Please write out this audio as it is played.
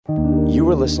You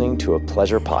are listening to a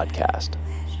pleasure podcast.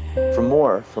 For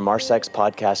more from our Sex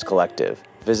Podcast Collective,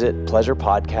 visit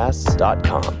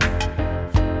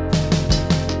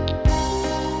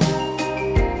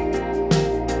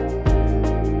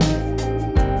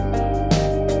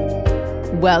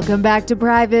Welcome back to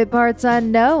Private Parts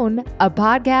Unknown, a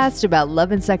podcast about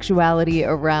love and sexuality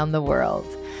around the world.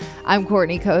 I'm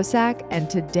Courtney Kosak, and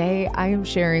today I am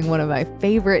sharing one of my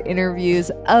favorite interviews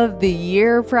of the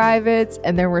year, Privates,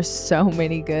 and there were so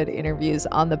many good interviews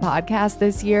on the podcast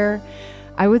this year.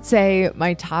 I would say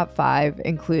my top 5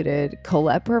 included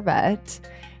Colette Brevet,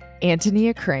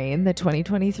 Antonia Crane, the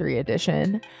 2023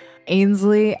 edition,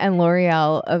 Ainsley and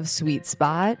L'Oreal of Sweet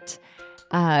Spot,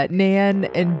 Nan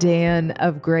and Dan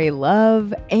of Grey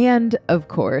Love, and of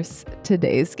course,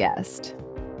 today's guest.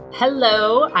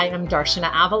 Hello, I am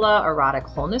Darshana Avila, Erotic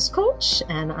Wholeness Coach,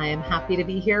 and I am happy to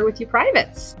be here with you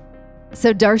privates.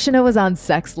 So Darshana was on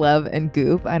Sex, Love, and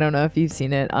Goop. I don't know if you've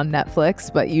seen it on Netflix,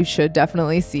 but you should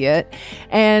definitely see it.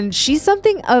 And she's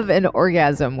something of an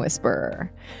orgasm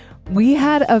whisperer. We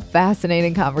had a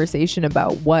fascinating conversation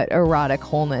about what erotic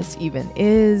wholeness even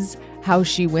is, how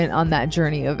she went on that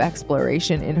journey of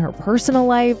exploration in her personal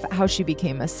life, how she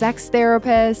became a sex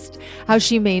therapist, how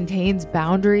she maintains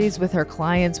boundaries with her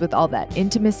clients with all that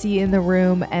intimacy in the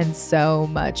room, and so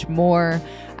much more.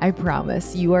 I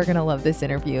promise you are going to love this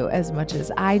interview as much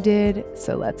as I did,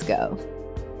 so let's go.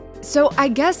 So I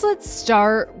guess let's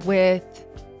start with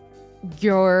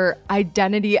your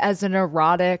identity as an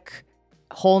erotic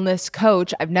wholeness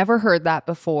coach. I've never heard that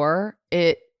before.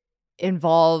 It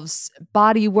involves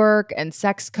body work and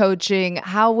sex coaching.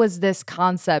 How was this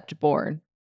concept born?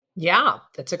 Yeah,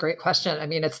 that's a great question. I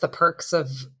mean, it's the perks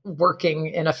of working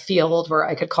in a field where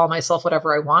I could call myself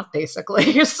whatever I want,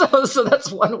 basically. So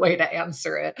that's one way to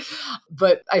answer it.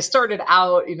 But I started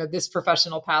out, this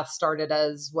professional path started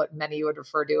as what many would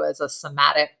refer to as a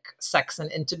somatic sex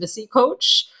and intimacy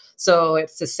coach. So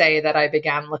it's to say that I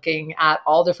began looking at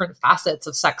all different facets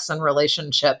of sex and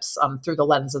relationships through the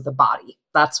lens of the body.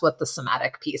 That's what the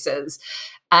somatic piece is.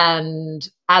 And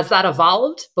as that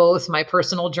evolved, both my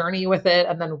personal journey with it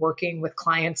and then working with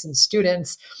clients and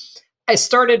students, I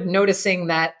started noticing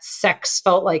that sex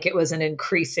felt like it was an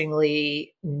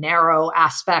increasingly narrow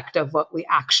aspect of what we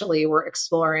actually were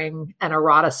exploring. And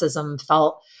eroticism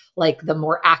felt like the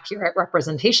more accurate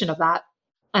representation of that.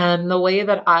 And the way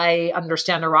that I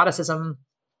understand eroticism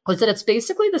was that it's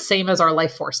basically the same as our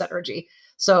life force energy.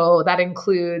 So that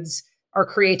includes our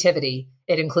creativity.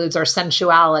 It includes our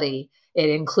sensuality. It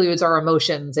includes our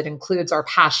emotions. It includes our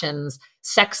passions.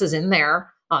 Sex is in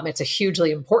there. It's a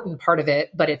hugely important part of it,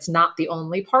 but it's not the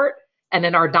only part. And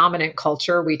in our dominant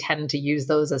culture, we tend to use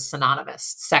those as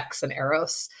synonymous, sex and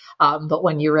eros. But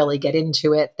when you really get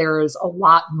into it, there's a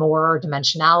lot more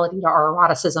dimensionality to our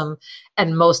eroticism.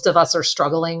 And most of us are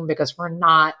struggling because we're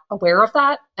not aware of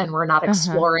that and we're not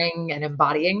exploring and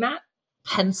embodying that.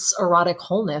 Hence, erotic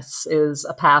wholeness is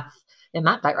a path in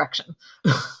that direction.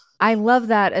 I love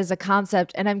that as a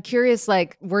concept. And I'm curious,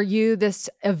 were you this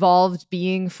evolved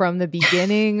being from the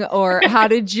beginning, or how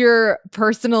did your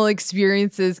personal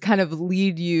experiences kind of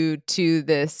lead you to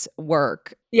this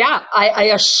work? Yeah, I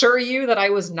assure you that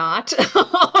I was not.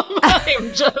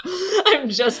 I'm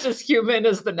just as human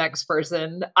as the next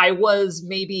person. I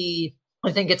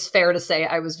think it's fair to say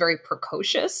I was very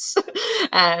precocious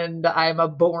and I'm a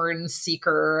born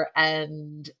seeker,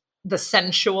 and the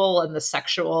sensual and the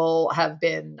sexual have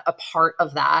been a part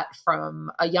of that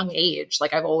from a young age.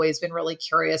 I've always been really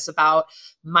curious about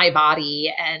my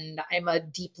body, and I'm a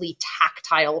deeply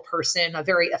tactile person, a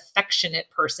very affectionate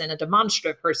person, a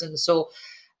demonstrative person. So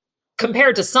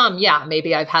compared to some,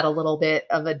 maybe I've had a little bit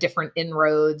of a different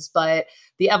inroads, but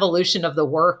the evolution of the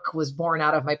work was born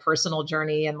out of my personal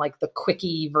journey. And the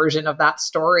quickie version of that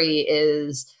story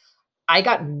is I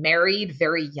got married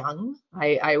very young.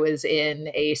 I was in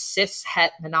a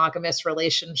cis-het monogamous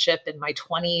relationship in my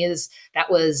 20s.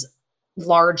 That was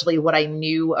largely what I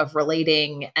knew of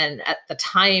relating. And at the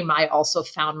time, I also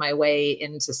found my way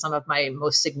into some of my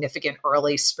most significant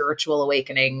early spiritual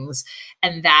awakenings.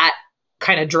 And that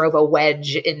kind of drove a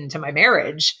wedge into my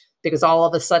marriage, because all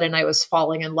of a sudden I was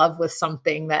falling in love with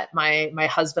something that my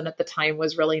husband at the time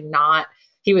was really not.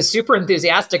 He was super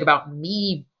enthusiastic about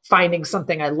me finding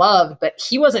something I loved, but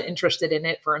he wasn't interested in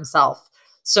it for himself.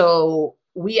 So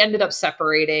we ended up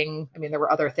separating. I mean, there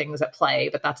were other things at play,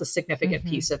 but that's a significant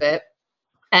piece of it.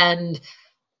 And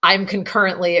I'm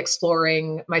concurrently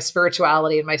exploring my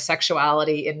spirituality and my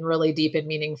sexuality in really deep and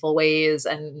meaningful ways.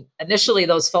 And initially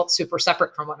those felt super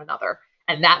separate from one another.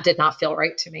 And that did not feel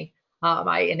right to me.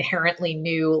 I inherently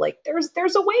knew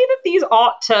there's a way that these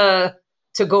ought to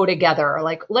to go together.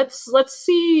 Like, let's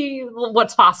see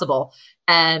what's possible.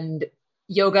 And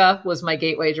yoga was my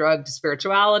gateway drug to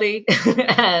spirituality.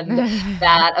 And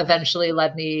that eventually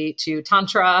led me to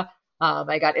Tantra.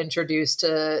 I got introduced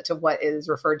to what is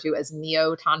referred to as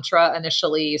neo-Tantra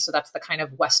initially. So that's the kind of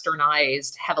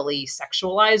westernized, heavily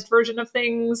sexualized version of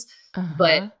things.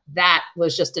 But that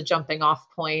was just a jumping off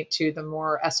point to the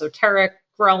more esoteric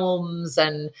realms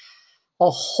and a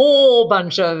whole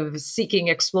bunch of seeking,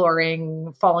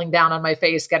 exploring, falling down on my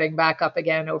face, getting back up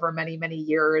again over many, many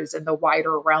years in the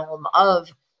wider realm of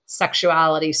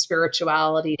sexuality,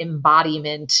 spirituality,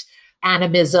 embodiment,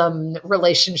 animism,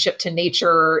 relationship to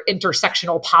nature,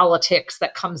 intersectional politics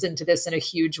that comes into this in a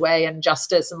huge way, and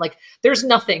justice. And like, there's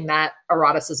nothing that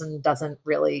eroticism doesn't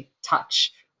really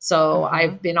touch. So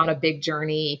I've been on a big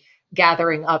journey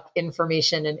gathering up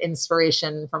information and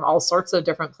inspiration from all sorts of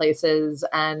different places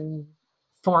and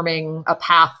forming a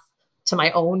path to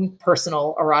my own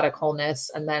personal erotic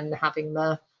wholeness, and then having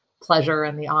the pleasure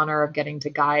and the honor of getting to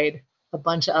guide a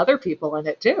bunch of other people in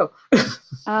it too.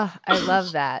 I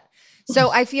love that.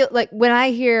 So I feel like when I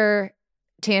hear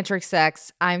tantric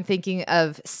sex, I'm thinking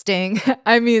of Sting.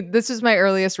 I mean, this is my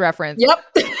earliest reference. Yep.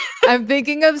 I'm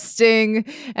thinking of Sting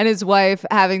and his wife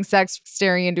having sex,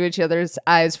 staring into each other's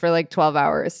eyes for like 12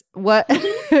 hours.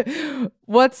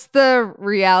 What's the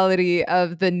reality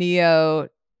of the neo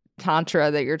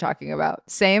Tantra that you're talking about?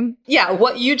 Same? Yeah,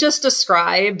 what you just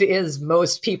described is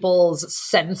most people's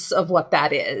sense of what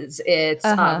that is. It's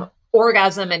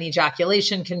orgasm and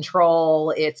ejaculation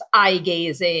control. It's eye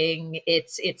gazing.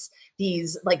 It's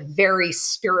these like very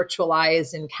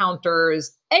spiritualized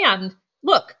encounters. And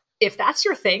look, if that's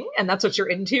your thing and that's what you're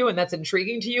into and that's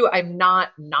intriguing to you, I'm not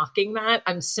knocking that.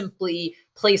 I'm simply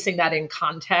placing that in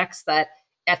context that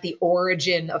at the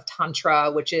origin of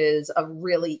Tantra, which is a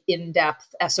really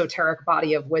in-depth esoteric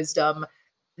body of wisdom,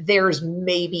 there's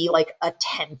maybe like a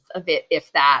tenth of it,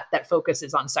 if that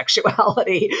focuses on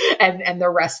sexuality. And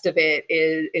the rest of it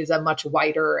is a much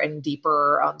wider and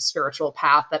deeper spiritual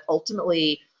path that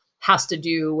ultimately has to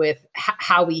do with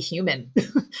how we human.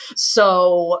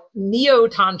 So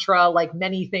neo-Tantra, like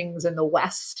many things in the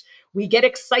West, we get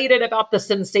excited about the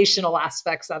sensational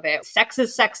aspects of it. Sex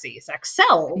is sexy. Sex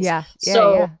sells.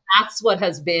 So that's what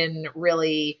has been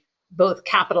really both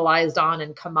capitalized on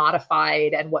and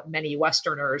commodified, and what many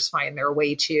Westerners find their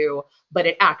way to. But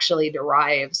it actually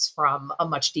derives from a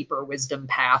much deeper wisdom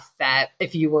path that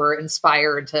if you were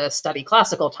inspired to study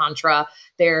classical Tantra,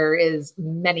 there is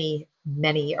many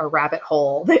a rabbit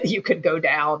hole that you could go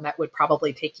down that would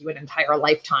probably take you an entire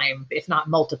lifetime, if not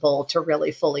multiple, to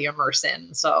really fully immerse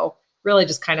in. So really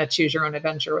just kind of choose your own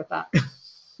adventure with that.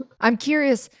 I'm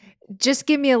curious, just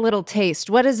give me a little taste.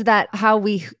 What is that? How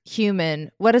we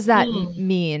human? What does that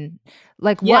mean?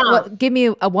 Like what give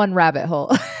me a one rabbit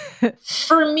hole.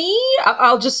 For me,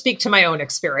 I'll just speak to my own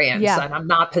experience, and I'm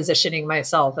not positioning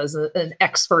myself as an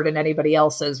expert in anybody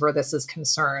else's where this is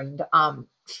concerned.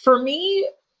 For me,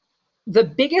 the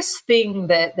biggest thing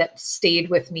that stayed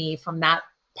with me from that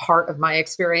part of my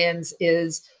experience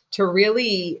is to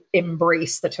really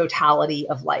embrace the totality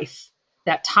of life.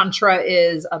 That Tantra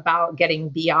is about getting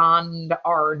beyond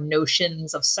our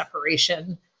notions of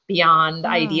separation, beyond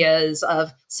ideas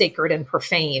of sacred and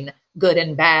profane, good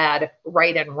and bad,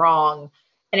 right and wrong.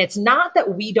 And it's not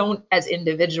that we don't, as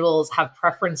individuals, have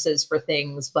preferences for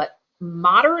things, but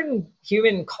modern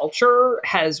human culture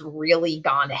has really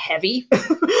gone heavy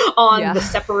on the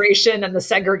separation and the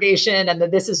segregation and the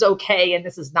this is okay and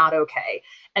this is not okay.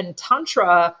 And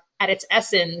Tantra, at its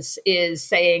essence, is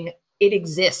saying it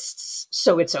exists,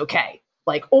 so it's okay.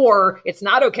 Like, or it's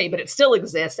not okay, but it still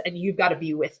exists, and you've got to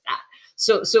be with that.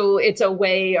 So it's a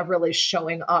way of really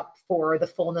showing up for the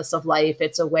fullness of life.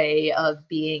 It's a way of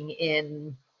being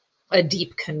in a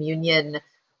deep communion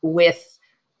with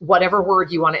whatever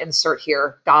word you want to insert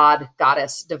here: God,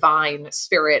 goddess, divine,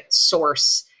 spirit,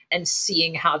 source, and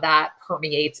seeing how that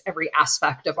permeates every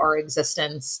aspect of our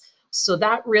existence. So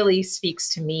that really speaks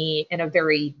to me in a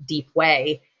very deep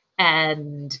way.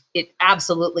 And it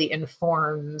absolutely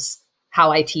informs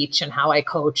how I teach and how I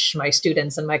coach my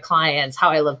students and my clients, how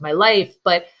I live my life.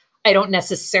 But I don't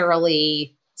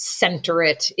necessarily center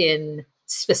it in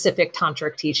specific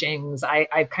tantric teachings.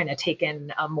 I've kind of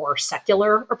taken a more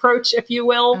secular approach, if you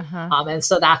will. And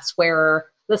so that's where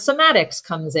the somatics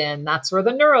comes in. That's where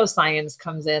the neuroscience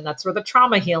comes in. That's where the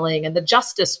trauma healing and the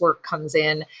justice work comes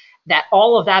in. That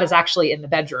all of that is actually in the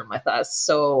bedroom with us.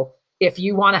 So if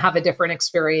you want to have a different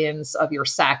experience of your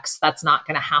sex, that's not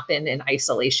going to happen in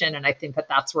isolation. And I think that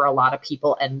that's where a lot of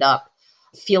people end up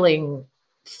feeling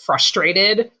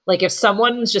frustrated. Like if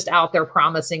someone's just out there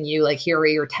promising you, like, here are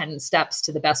your 10 steps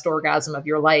to the best orgasm of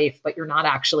your life, but you're not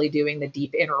actually doing the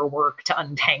deep inner work to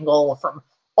untangle from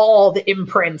all the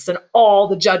imprints and all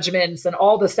the judgments and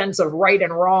all the sense of right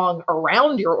and wrong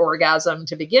around your orgasm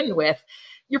to begin with,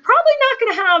 you're probably not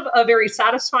going to have a very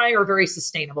satisfying or very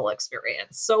sustainable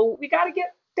experience. So we got to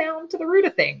get down to the root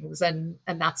of things. And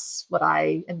that's what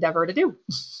I endeavor to do.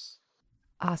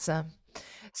 Awesome.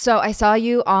 So I saw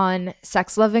you on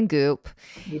Sex, Love, and Goop.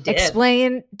 You did.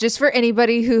 Explain, just for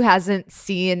anybody who hasn't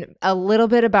seen, a little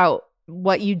bit about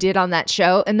what you did on that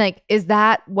show. And like, is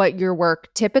that what your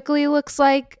work typically looks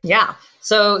like? Yeah.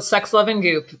 So Sex, Love, and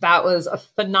Goop, that was a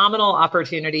phenomenal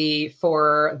opportunity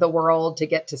for the world to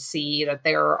get to see that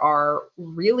there are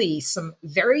really some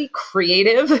very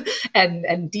creative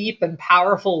and deep and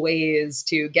powerful ways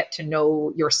to get to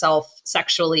know yourself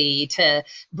sexually, to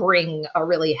bring a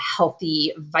really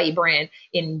healthy, vibrant,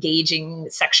 engaging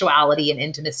sexuality and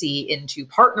intimacy into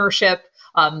partnership.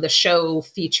 The show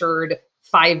featured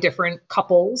 5 different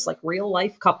couples, like real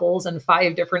life couples, and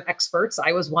 5 different experts.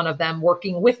 I was one of them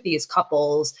working with these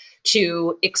couples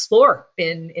to explore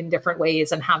in different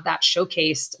ways and have that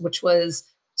showcased, which was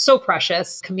so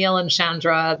precious. Camille and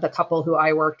Chandra, the couple who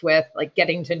I worked with, like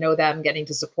getting to know them, getting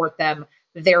to support them,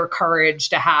 their courage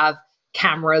to have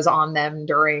cameras on them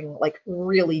during like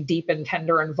really deep and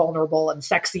tender and vulnerable and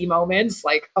sexy moments.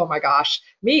 Like, oh my gosh,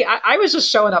 I was just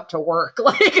showing up to work.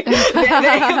 Like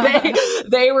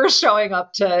they were showing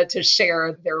up to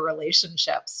share their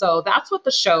relationship. So that's what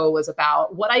the show was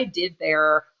about. What I did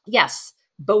there, yes,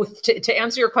 both to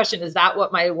answer your question, is that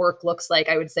what my work looks like?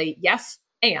 I would say yes,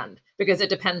 and because it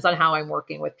depends on how I'm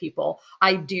working with people.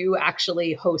 I do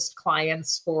actually host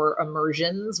clients for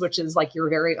immersions, which is like your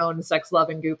very own Sex, Love,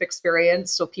 and Goop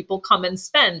experience. So people come and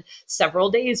spend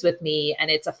several days with me, and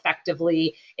it's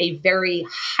effectively a very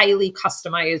highly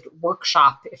customized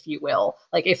workshop, if you will.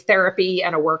 Like if therapy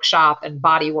and a workshop and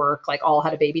body work like all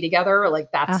had a baby together,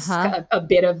 like that's a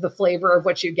bit of the flavor of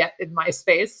what you get in my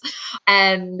space.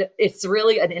 And it's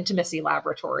really an intimacy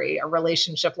laboratory, a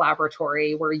relationship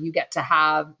laboratory where you get to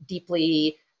have deeply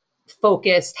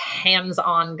focused,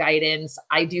 hands-on guidance.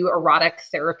 I do erotic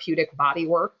therapeutic body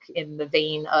work in the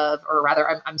vein of, or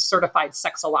rather, I'm certified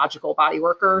sexological body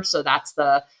worker. So that's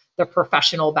the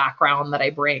professional background that I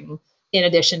bring, in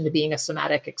addition to being a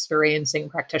somatic experiencing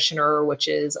practitioner, which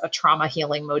is a trauma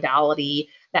healing modality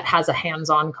that has a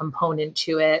hands-on component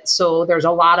to it. So there's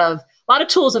a lot of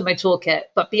tools in my toolkit,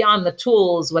 but beyond the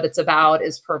tools, what it's about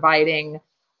is providing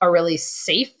a really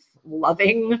safe,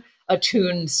 loving,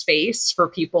 attuned space for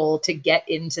people to get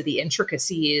into the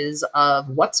intricacies of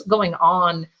what's going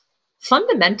on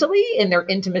fundamentally in their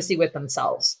intimacy with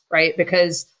themselves, right?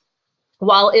 Because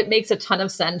while it makes a ton of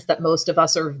sense that most of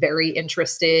us are very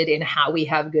interested in how we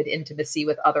have good intimacy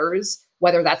with others,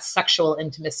 whether that's sexual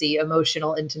intimacy,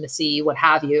 emotional intimacy, what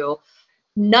have you,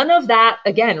 none of that,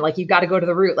 again, like you got to go to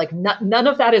the root, like none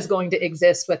of that is going to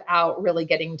exist without really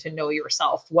getting to know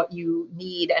yourself, what you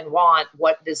need and want,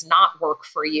 what does not work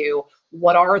for you,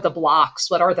 what are the blocks,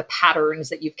 what are the patterns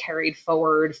that you've carried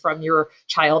forward from your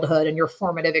childhood and your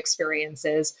formative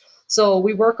experiences. So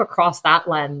we work across that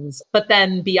lens. But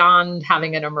then beyond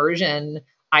having an immersion,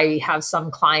 I have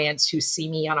some clients who see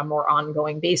me on a more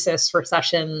ongoing basis for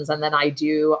sessions. And then I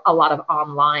do a lot of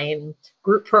online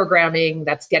group programming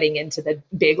that's getting into the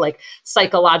big, like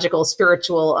psychological,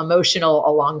 spiritual, emotional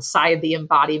alongside the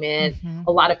embodiment. Mm-hmm.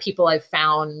 A lot of people I've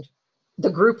found the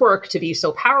group work to be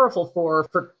so powerful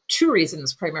for 2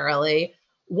 reasons primarily.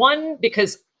 One,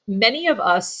 because many of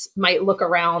us might look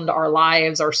around our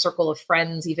lives, our circle of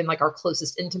friends, even like our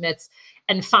closest intimates,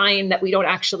 and find that we don't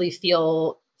actually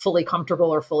feel fully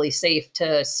comfortable or fully safe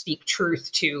to speak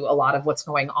truth to a lot of what's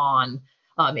going on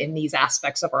in these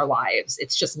aspects of our lives.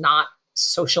 It's just not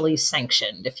socially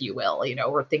sanctioned, if you will,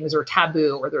 where things are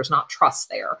taboo or there's not trust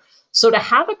there. So to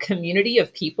have a community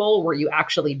of people where you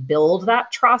actually build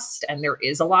that trust and there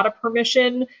is a lot of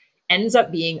permission ends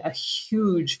up being a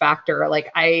huge factor.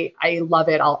 Like I love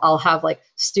it. I'll have like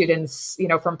students,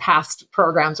 from past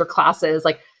programs or classes,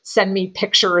 like send me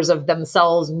pictures of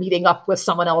themselves meeting up with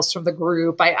someone else from the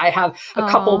group. I have a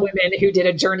couple women who did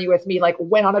a journey with me, like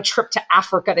went on a trip to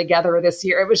Africa together this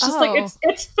year. It was just like,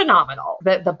 it's phenomenal,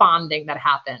 the bonding that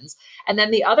happens. And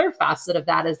then the other facet of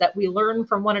that is that we learn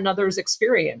from one another's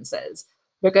experiences.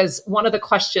 Because one of the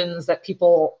questions that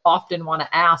people often want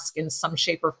to ask in some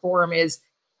shape or form is,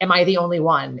 am I the only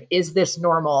one? Is this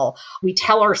normal? We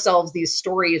tell ourselves these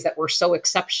stories that we're so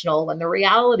exceptional. And the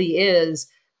reality is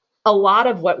a lot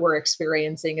of what we're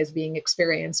experiencing is being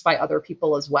experienced by other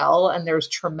people as well. And there's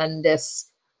tremendous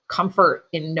comfort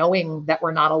in knowing that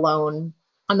we're not alone.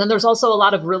 And then there's also a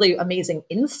lot of really amazing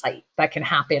insight that can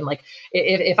happen. Like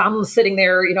if I'm sitting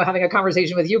there, having a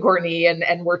conversation with you, Courtney,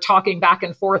 and we're talking back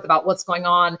and forth about what's going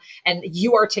on, and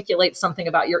you articulate something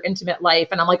about your intimate life,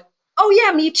 and I'm like, oh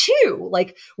yeah, me too.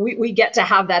 Like we get to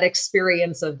have that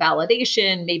experience of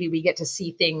validation. Maybe we get to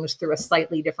see things through a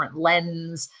slightly different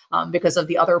lens because of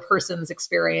the other person's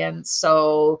experience.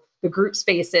 So the group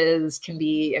spaces can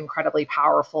be incredibly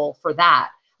powerful for that.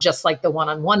 Just like the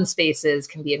one-on-one spaces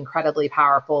can be incredibly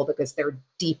powerful because they're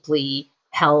deeply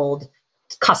held,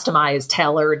 customized,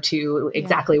 tailored to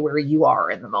exactly where you are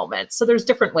in the moment. So there's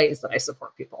different ways that I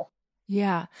support people.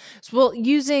 Yeah. So, well,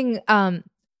 using,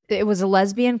 it was a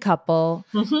lesbian couple,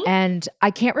 and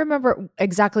I can't remember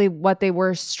exactly what they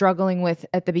were struggling with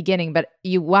at the beginning, but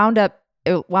it wound up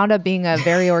being a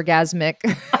very orgasmic,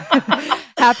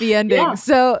 happy ending. Yeah.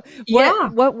 So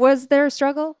what was their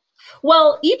struggle?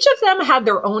 Well, each of them had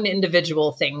their own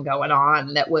individual thing going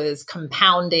on that was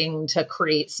compounding to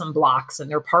create some blocks in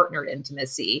their partnered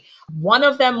intimacy. One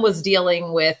of them was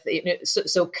dealing with,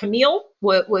 so Camille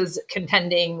was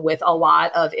contending with a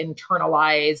lot of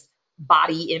internalized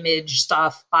body image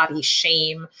stuff, body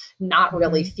shame, not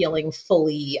really feeling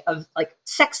fully of like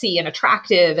sexy and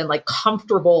attractive and like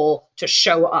comfortable to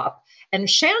show up. And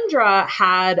Chandra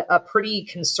had a pretty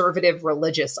conservative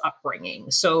religious upbringing.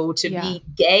 So to be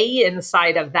gay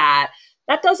inside of that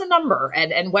does a number.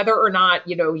 And whether or not,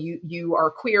 you are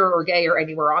queer or gay or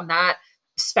anywhere on that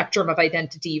spectrum of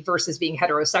identity versus being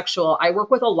heterosexual, I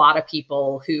work with a lot of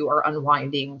people who are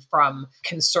unwinding from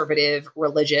conservative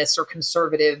religious or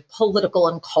conservative political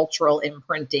and cultural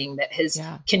imprinting that has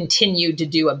continued to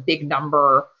do a big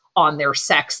number on their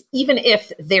sex, even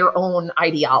if their own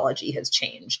ideology has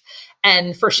changed.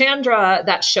 And for Chandra,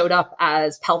 that showed up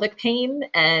as pelvic pain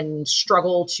and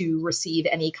struggle to receive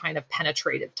any kind of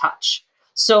penetrative touch.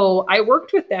 So I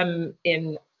worked with them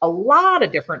in a lot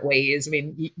of different ways. I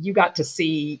mean, you got to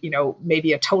see,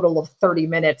 maybe a total of 30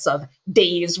 minutes of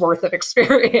days worth of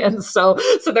experience. So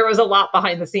there was a lot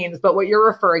behind the scenes, but what you're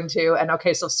referring to, and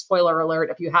okay, so spoiler alert,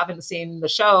 if you haven't seen the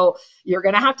show, you're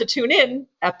going to have to tune in.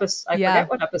 I forget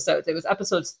what episodes. It was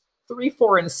episodes 3,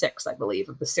 4, and 6, I believe,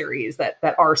 of the series that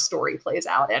our story plays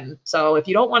out. And so if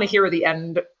you don't want to hear the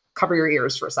end, cover your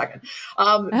ears for a second.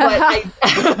 But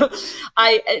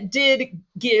I did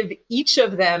give each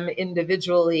of them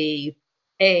individually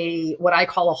what I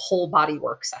call a whole body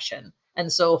work session. And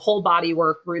so whole body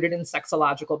work rooted in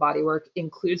sexological body work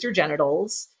includes your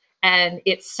genitals, and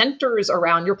it centers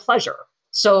around your pleasure.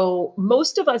 So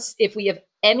most of us, if we have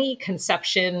any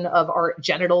conception of our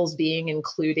genitals being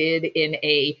included in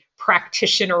a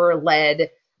practitioner-led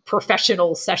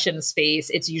professional session space,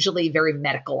 it's usually very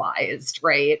medicalized,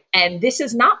 right? And this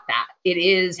is not that. It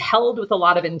is held with a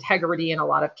lot of integrity and a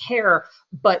lot of care.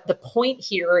 But the point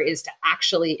here is to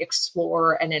actually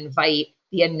explore and invite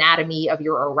the anatomy of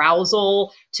your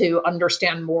arousal, to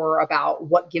understand more about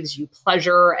what gives you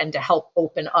pleasure and to help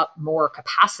open up more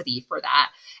capacity for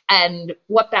that. And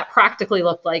what that practically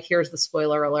looked like, here's the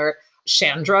spoiler alert.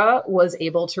 Chandra was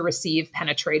able to receive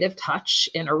penetrative touch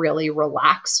in a really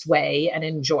relaxed way and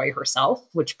enjoy herself,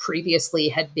 which previously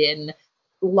had been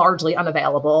largely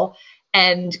unavailable.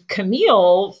 And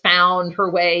Camille found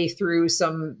her way through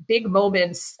some big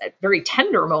moments, very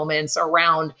tender moments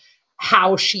around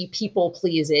how she people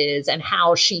pleases and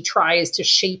how she tries to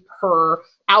shape her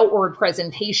outward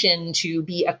presentation to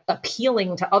be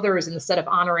appealing to others instead of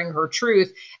honoring her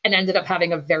truth, and ended up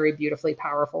having a very beautifully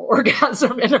powerful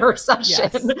orgasm in her session.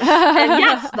 Yes. And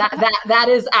yes, that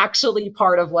is actually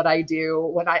part of what I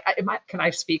do when can I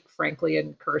speak frankly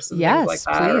and curse and things like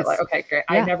that? Please. Or like, okay, great.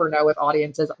 Yeah. I never know with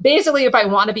audiences. Basically, if I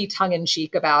want to be tongue in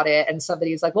cheek about it and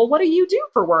somebody's like, well, what do you do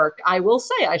for work? I will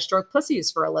say I stroke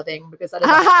pussies for a living, because that is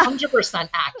 100%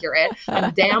 accurate.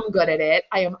 I'm damn good at it.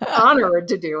 I am honored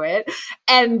to do it.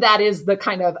 And that is the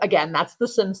kind of, again, that's the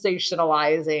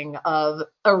sensationalizing of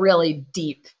a really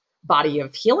deep body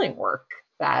of healing work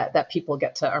that people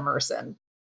get to immerse in.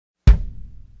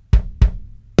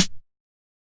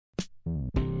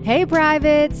 Hey,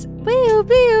 privates. Boo,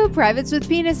 boo. Privates with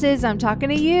penises. I'm talking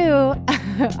to you.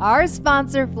 Our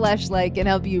sponsor, Fleshlight, can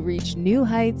help you reach new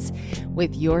heights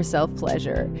with your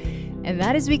self-pleasure. And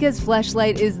that is because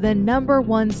Fleshlight is the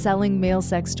 #1 selling male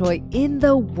sex toy in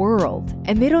the world.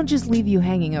 And they don't just leave you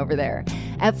hanging over there.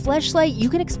 At Fleshlight, you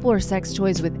can explore sex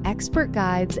toys with expert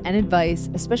guides and advice,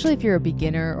 especially if you're a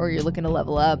beginner or you're looking to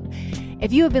level up.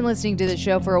 If you have been listening to the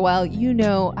show for a while, you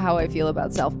know how I feel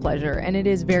about self-pleasure, and it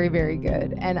is very, very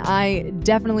good. And I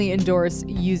definitely endorse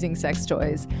using sex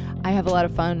toys. I have a lot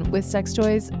of fun with sex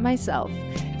toys myself.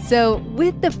 So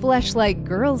with the Fleshlight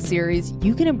Girls series,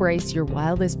 you can embrace your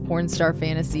wildest porn star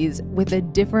fantasies with a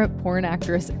different porn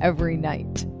actress every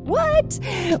night. What?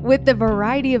 With the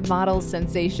variety of models,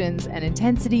 sensations, and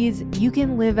intensities, you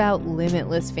can live out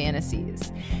limitless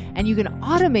fantasies. And you can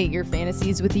automate your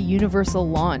fantasies with the universal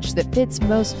launch that fits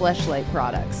most Fleshlight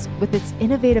products. With its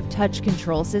innovative touch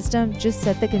control system, just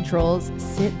set the controls,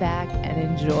 sit back, and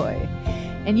enjoy.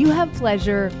 And you have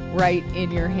pleasure right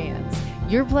in your hands.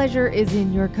 Your pleasure is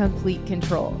in your complete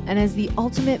control. And as the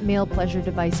ultimate male pleasure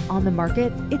device on the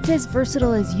market, it's as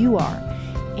versatile as you are.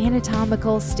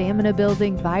 Anatomical, stamina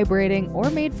building, vibrating, or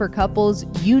made for couples,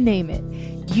 you name it.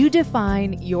 You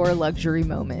define your luxury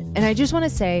moment. And I just want to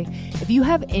say, if you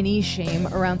have any shame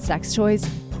around sex toys,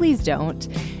 please don't.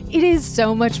 It is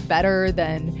so much better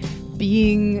than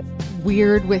being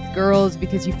weird with girls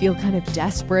because you feel kind of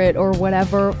desperate or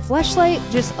whatever. Fleshlight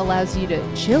just allows you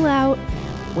to chill out,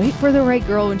 wait for the right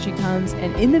girl when she comes,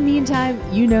 and in the meantime,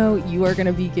 you know you are going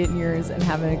to be getting yours and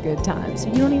having a good time. So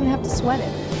you don't even have to sweat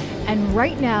it. And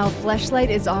right now, Fleshlight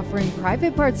is offering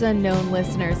Private Parts Unknown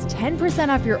listeners 10%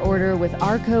 off your order with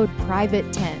our code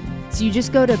PRIVATE10. So you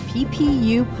just go to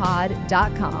ppupod.com.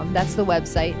 That's the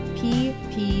website,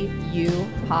 ppupod.com.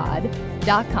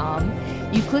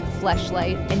 You click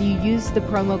Fleshlight and you use the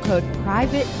promo code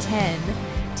PRIVATE10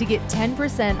 to get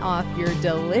 10% off your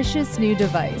delicious new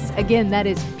device. Again, that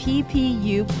is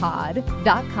ppupod.com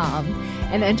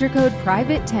and enter code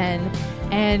PRIVATE10.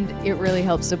 And it really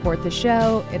helps support the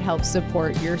show. It helps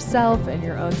support yourself and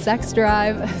your own sex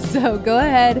drive. So go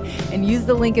ahead and use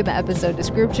the link in the episode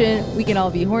description. We can all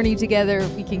be horny together.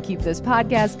 We can keep this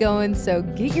podcast going. So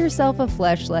get yourself a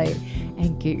Fleshlight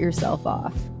and get yourself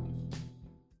off.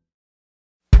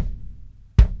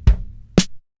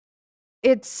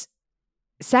 It's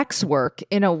sex work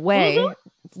in a way,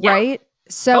 right?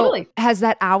 So totally. Has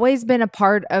that always been a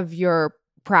part of your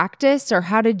practice, or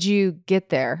how did you get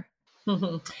there?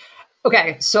 Mm-hmm.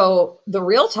 Okay, so the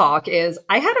real talk is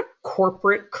I had a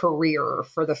corporate career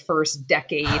for the first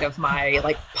decade of my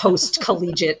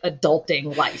post-collegiate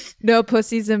adulting life. No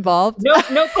pussies involved?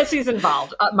 No pussies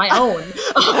involved. My own.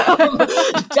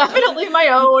 Definitely my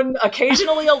own,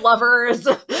 occasionally a lover's.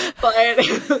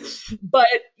 But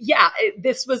yeah,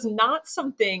 this was not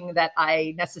something that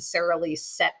I necessarily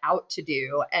set out to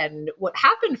do. And what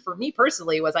happened for me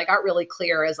personally was I got really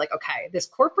clear as okay, this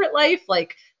corporate life,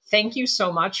 thank you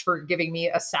so much for giving me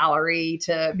a salary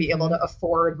to be able to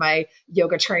afford my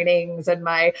yoga trainings and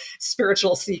my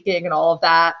spiritual seeking and all of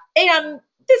that. And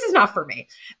this is not for me.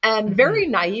 And very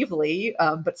naively,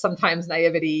 but sometimes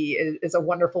naivety is a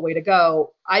wonderful way to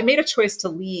go, I made a choice to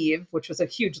leave, which was a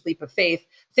huge leap of faith,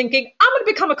 thinking I'm going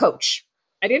to become a coach.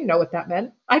 I didn't know what that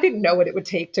meant. I didn't know what it would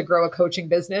take to grow a coaching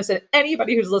business. And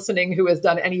anybody who's listening who has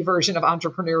done any version of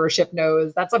entrepreneurship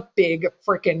knows that's a big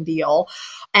freaking deal.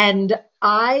 And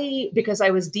because I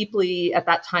was deeply at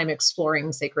that time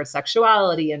exploring sacred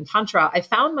sexuality and Tantra, I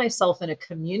found myself in a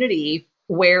community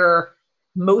where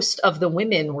most of the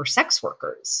women were sex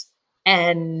workers.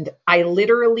 And I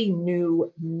literally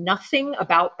knew nothing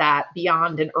about that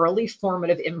beyond an early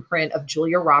formative imprint of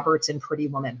Julia Roberts in Pretty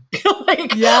Woman.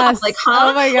 Yes. Huh?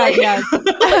 Oh my God, yes.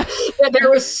 There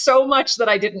was so much that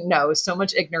I didn't know, so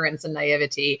much ignorance and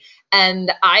naivety.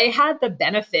 And I had the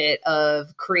benefit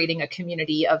of creating a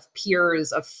community of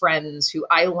peers, of friends who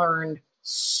I learned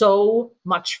so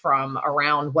much from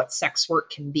around what sex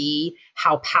work can be,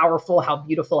 how powerful, how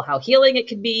beautiful, how healing it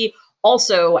can be.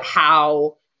 Also,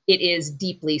 how it is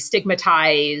deeply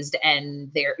stigmatized,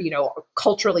 and there,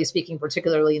 culturally speaking,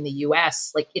 particularly in the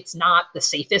US, it's not the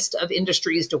safest of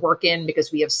industries to work in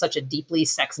because we have such a deeply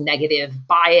sex negative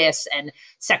bias, and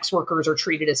sex workers are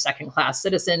treated as second-class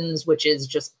citizens, which is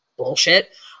just bullshit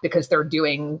because they're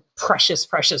doing precious,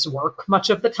 precious work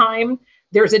much of the time.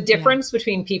 There's a difference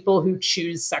between people who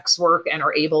choose sex work and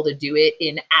are able to do it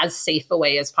in as safe a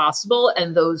way as possible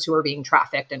and those who are being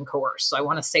trafficked and coerced. So I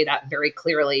want to say that very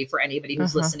clearly for anybody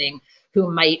who's listening who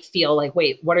might feel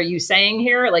wait, what are you saying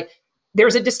here?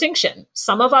 There's a distinction.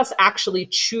 Some of us actually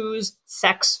choose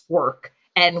sex work,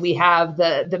 and we have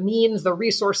the means, the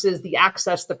resources, the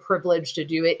access, the privilege to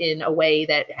do it in a way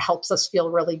that helps us feel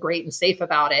really great and safe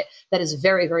about it. That is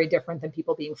very, very different than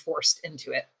people being forced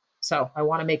into it. So I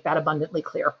want to make that abundantly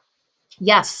clear.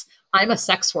 Yes, I'm a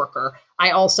sex worker. I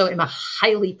also am a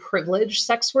highly privileged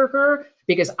sex worker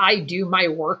because I do my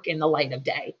work in the light of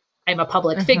day. I'm a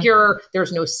public figure.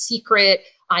 There's no secret.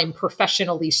 I'm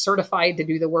professionally certified to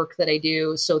do the work that I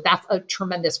do. So that's a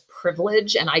tremendous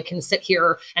privilege. And I can sit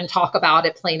here and talk about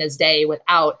it plain as day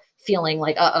without feeling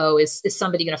like, uh-oh, is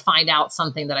somebody going to find out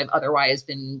something that I've otherwise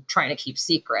been trying to keep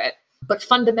secret? But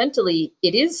fundamentally,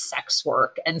 it is sex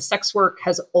work, and sex work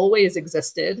has always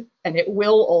existed and it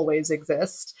will always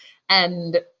exist.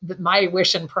 And my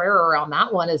wish and prayer around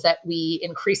that one is that we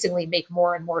increasingly make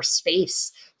more and more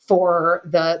space for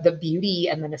the beauty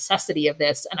and the necessity of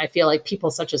this. And I feel like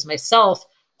people such as myself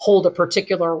hold a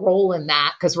particular role in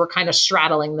that because we're kind of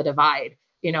straddling the divide.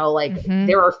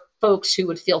 There are folks who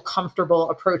would feel comfortable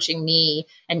approaching me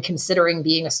and considering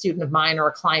being a student of mine or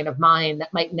a client of mine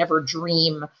that might never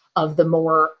dream of the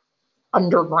more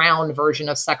underground version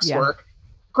of sex work.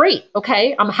 Great.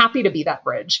 Okay. I'm happy to be that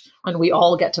bridge. And we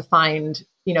all get to find,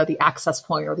 the access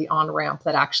point or the on-ramp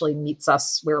that actually meets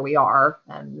us where we are.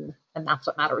 And that's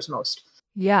what matters most.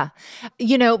 Yeah.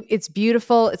 It's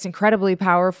beautiful. It's incredibly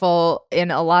powerful in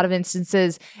a lot of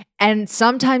instances. And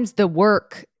sometimes the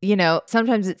work,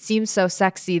 sometimes it seems so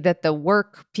sexy that the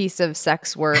work piece of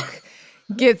sex work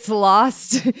gets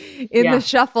lost in the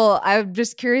shuffle. I'm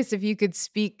just curious if you could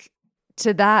speak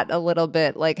to that a little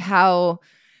bit. Like how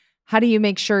do you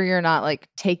make sure you're not like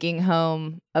taking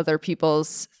home other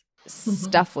people's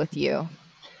stuff with you?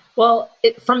 Well,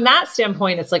 from that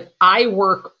standpoint, it's like I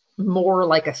work more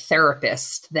like a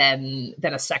therapist than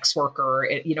a sex worker,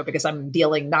 because I'm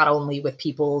dealing not only with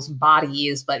people's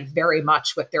bodies, but very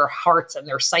much with their hearts and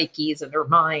their psyches and their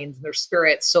minds and their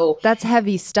spirits. So that's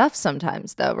heavy stuff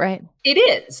sometimes though, right? It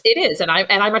is. And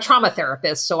I'm a trauma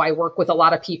therapist. So I work with a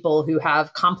lot of people who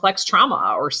have complex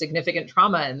trauma or significant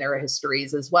trauma in their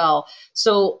histories as well.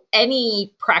 So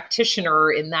any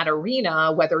practitioner in that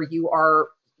arena, whether you are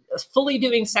fully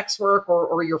doing sex work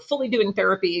or you're fully doing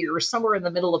therapy or somewhere in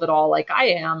the middle of it all like I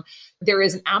am, there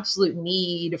is an absolute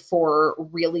need for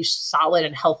really solid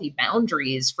and healthy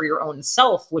boundaries for your own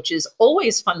self, which is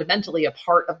always fundamentally a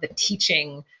part of the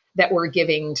teaching that we're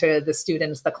giving to the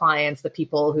students, the clients, the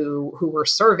people who we're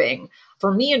serving.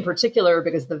 For me in particular,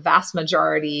 because the vast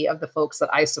majority of the folks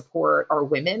that I support are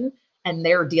women, and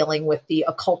they're dealing with the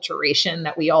acculturation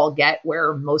that we all get,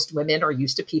 where most women are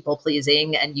used to people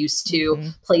pleasing and used to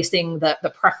placing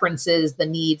the preferences, the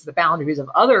needs, the boundaries of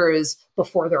others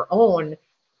before their own.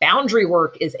 Boundary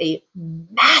work is a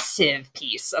massive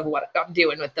piece of what I'm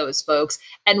doing with those folks.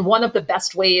 And one of the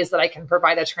best ways that I can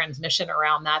provide a transmission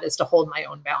around that is to hold my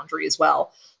own boundary as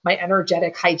well. My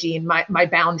energetic hygiene, my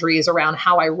boundaries around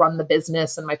how I run the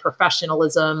business and my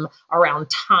professionalism around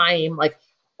time, like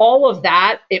all of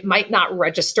that, it might not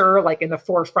register like in the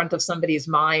forefront of somebody's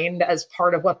mind as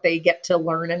part of what they get to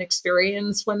learn and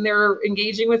experience when they're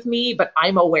engaging with me, but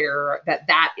I'm aware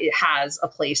that it has a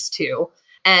place too.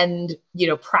 And,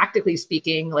 practically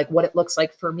speaking, like what it looks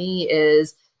like for me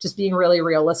is just being really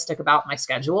realistic about my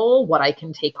schedule, what I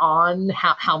can take on,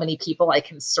 how many people I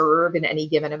can serve in any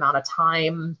given amount of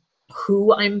time,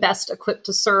 who I'm best equipped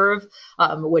to serve,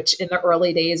 which in the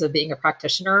early days of being a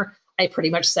practitioner, I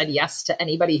pretty much said yes to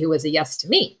anybody who was a yes to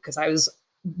me because I was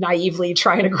naively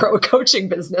trying to grow a coaching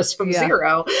business from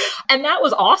zero. And that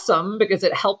was awesome because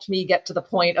it helped me get to the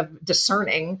point of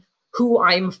discerning who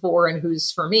I'm for and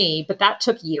who's for me. But that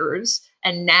took years.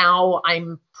 And now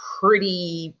I'm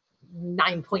pretty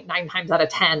 9.9 times out of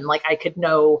 10, like I could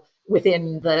know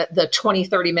within the 20,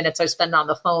 30 minutes I spend on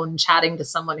the phone chatting to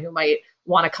someone who might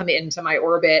want to come into my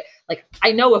orbit. Like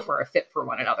I know if we're a fit for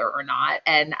one another or not.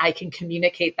 And I can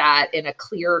communicate that in a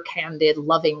clear, candid,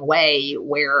 loving way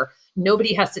where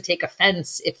nobody has to take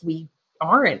offense if we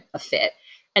aren't a fit.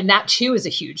 And that too is a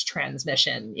huge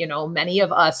transmission. Many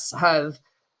of us have,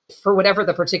 for whatever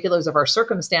the particulars of our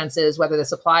circumstances, whether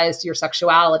this applies to your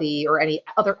sexuality or any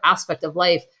other aspect of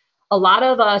life, a lot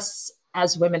of us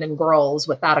as women and girls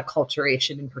with that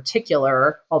acculturation in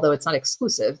particular, although it's not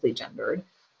exclusively gendered,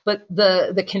 but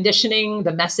the conditioning,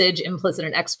 the message, implicit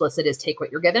and explicit, is take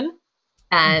what you're given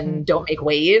and don't make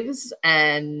waves.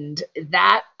 And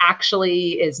that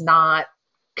actually is not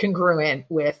congruent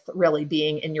with really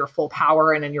being in your full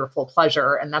power and in your full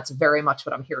pleasure. And that's very much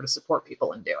what I'm here to support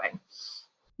people in doing.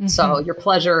 So your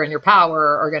pleasure and your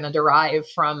power are going to derive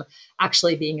from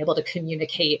actually being able to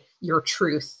communicate your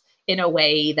truth in a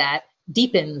way that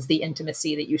deepens the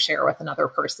intimacy that you share with another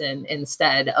person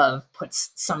instead of puts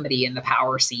somebody in the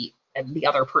power seat and the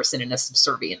other person in a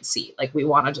subservient seat. Like we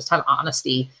want to just have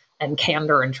honesty and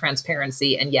candor and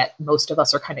transparency. And yet most of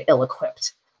us are kind of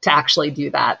ill-equipped to actually do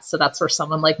that. So that's where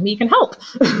someone like me can help.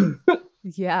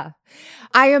 Yeah.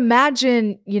 I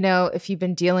imagine, if you've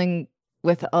been dealing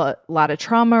with a lot of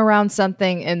trauma around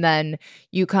something and then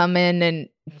you come in and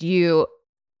you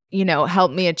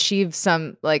help me achieve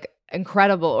some like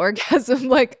incredible orgasm.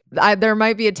 Like there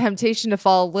might be a temptation to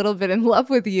fall a little bit in love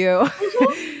with you.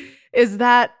 Is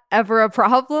that ever a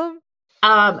problem?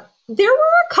 There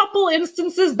were a couple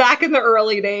instances back in the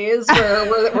early days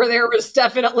where there was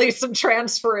definitely some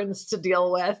transference to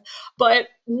deal with, but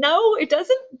no, it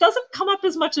doesn't come up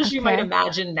as much as you might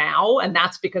imagine now, and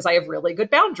that's because I have really good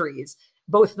boundaries,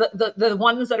 both the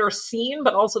ones that are seen,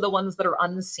 but also the ones that are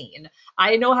unseen.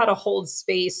 I know how to hold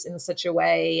space in such a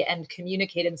way and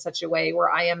communicate in such a way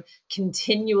where I am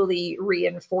continually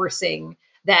reinforcing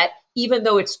that even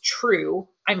though it's true,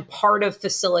 I'm part of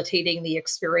facilitating the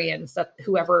experience that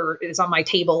whoever is on my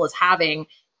table is having.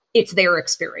 It's their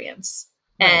experience.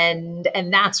 Right.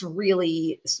 And that's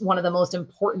really one of the most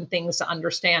important things to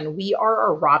understand. We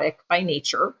are erotic by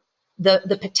nature.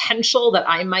 The potential that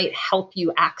I might help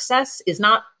you access is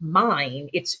not mine,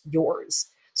 it's yours.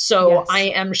 So yes. I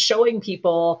am showing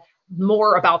people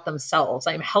more about themselves.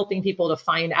 I'm helping people to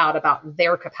find out about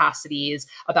their capacities,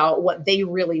 about what they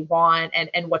really want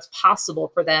and what's possible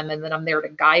for them. And then I'm there to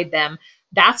guide them.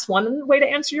 That's one way to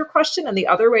answer your question. And the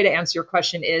other way to answer your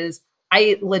question is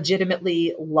I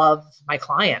legitimately love my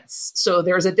clients. So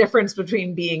there's a difference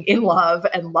between being in love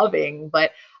and loving,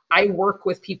 but I work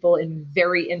with people in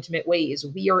very intimate ways.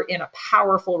 We are in a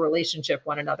powerful relationship with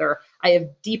one another. I have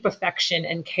deep affection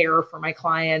and care for my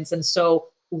clients. And so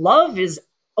love is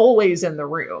always in the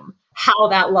room. How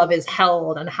that love is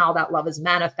held and how that love is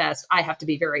manifest, I have to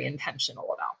be very intentional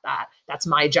about that. That's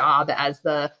my job as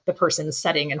the person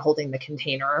setting and holding the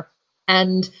container.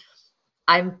 And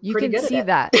I'm pretty good at it. You can see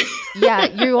that. Yeah,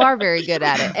 you are very good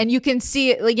at it. And you can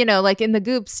see it, like in the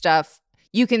Goop stuff,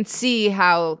 you can see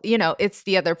how, it's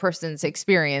the other person's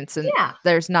experience and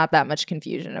there's not that much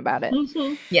confusion about it.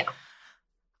 Mm-hmm. Yeah.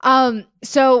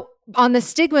 So on the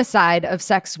stigma side of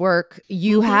sex work,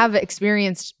 you have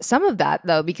experienced some of that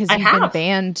though, because you've been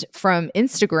banned from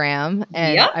Instagram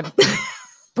and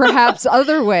perhaps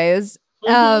other ways.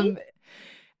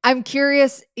 I'm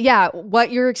curious,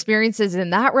 what your experiences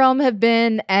in that realm have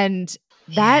been. And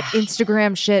that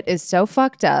Instagram shit is so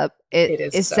fucked up.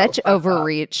 It is so such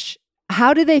overreach.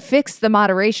 How do they fix the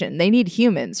moderation? They need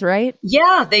humans, right?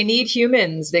 Yeah, they need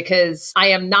humans because I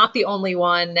am not the only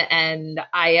one and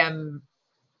I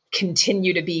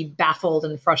continue to be baffled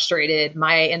and frustrated.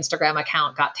 My Instagram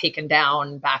account got taken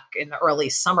down back in the early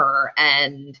summer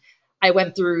and I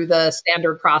went through the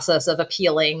standard process of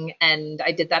appealing and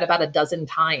I did that about a dozen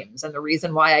times. And the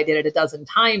reason why I did it a dozen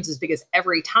times is because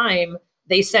every time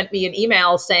they sent me an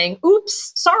email saying,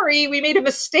 oops, sorry, we made a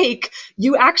mistake.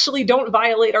 You actually don't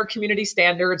violate our community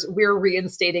standards. We're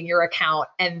reinstating your account.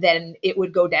 And then it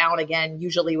would go down again,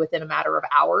 usually within a matter of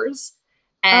hours.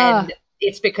 And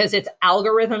it's because it's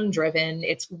algorithm driven.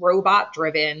 It's robot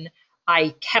driven.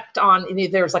 I kept on,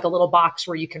 there's like a little box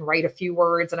where you can write a few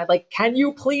words. And I'm like, can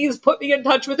you please put me in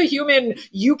touch with a human?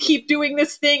 You keep doing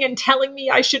this thing and telling me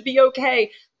I should be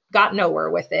okay. Got nowhere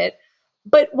with it.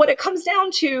 But what it comes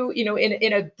down to,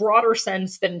 in a broader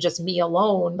sense than just me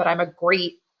alone, but I'm a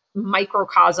great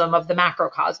microcosm of the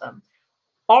macrocosm.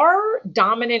 Our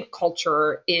dominant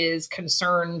culture is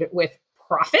concerned with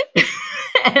profit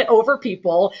over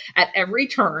people at every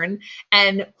turn.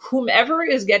 And whomever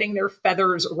is getting their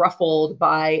feathers ruffled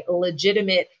by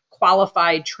legitimate,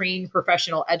 qualified, trained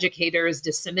professional educators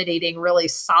disseminating really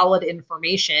solid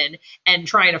information and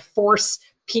trying to force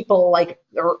people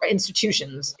or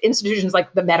institutions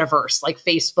like the metaverse, like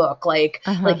Facebook, like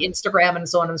Instagram and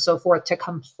so on and so forth to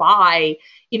comply.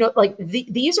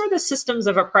 These are the systems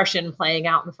of oppression playing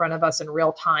out in front of us in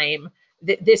real time.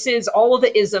 This is all of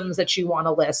the isms that you want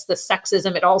to list, the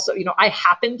sexism. It also, I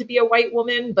happen to be a white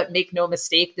woman, but make no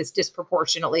mistake, this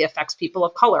disproportionately affects people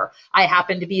of color. I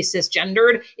happen to be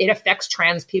cisgendered. It affects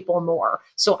trans people more.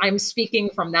 So I'm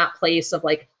speaking from that place of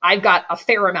I've got a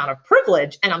fair amount of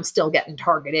privilege and I'm still getting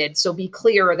targeted. So be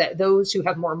clear that those who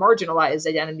have more marginalized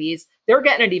identities, they're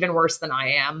getting it even worse than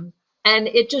I am. And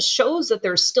it just shows that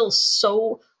there's still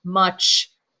so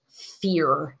much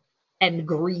fear and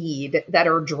greed that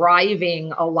are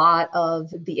driving a lot of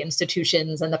the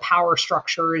institutions and the power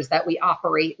structures that we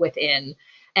operate within.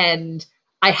 And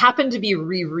I happen to be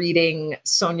rereading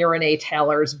Sonia Renee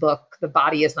Taylor's book, The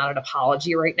Body Is Not an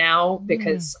Apology, right now,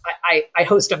 because I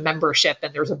host a membership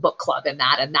and there's a book club in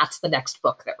that. And that's the next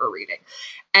book that we're reading.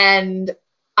 And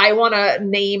I want to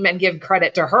name and give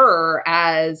credit to her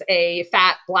as a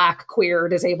fat, Black, queer,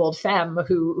 disabled femme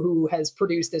who has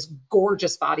produced this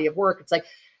gorgeous body of work. It's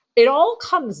it all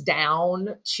comes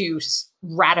down to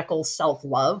radical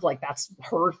self-love. That's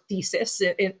her thesis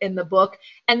in the book.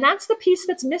 And that's the piece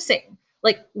that's missing.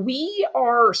 Like, we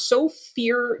are so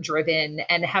fear driven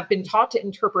and have been taught to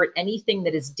interpret anything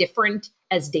that is different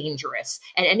as dangerous.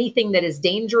 And anything that is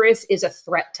dangerous is a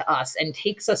threat to us and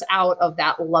takes us out of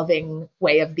that loving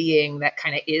way of being that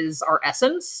kind of is our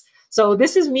essence. So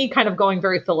this is me kind of going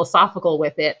very philosophical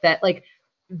with it, that like,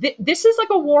 this is like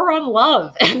a war on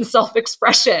love and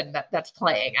self-expression that's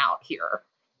playing out here.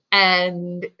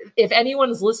 And if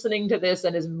anyone's listening to this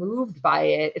and is moved by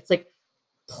it, it's like,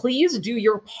 please do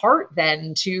your part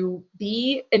then to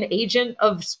be an agent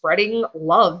of spreading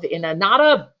love in a not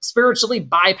a spiritually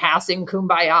bypassing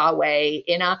kumbaya way,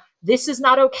 in a this is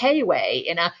not okay way,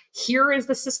 in a here is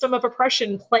the system of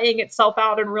oppression playing itself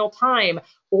out in real time,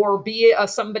 or be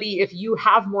somebody, if you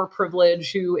have more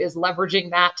privilege, who is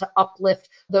leveraging that to uplift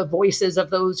the voices of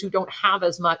those who don't have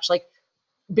as much. Like,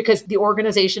 because the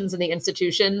organizations and the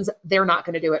institutions, they're not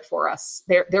going to do it for us.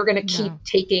 They're going to keep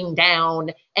taking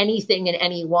down anything and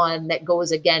anyone that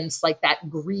goes against like that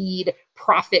greed,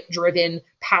 profit driven,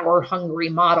 power hungry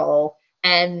model.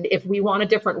 And if we want a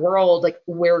different world, like,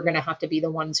 we're going to have to be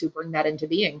the ones who bring that into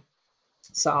being.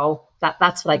 So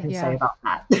that's what I can say about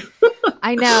that.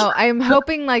 I know. I'm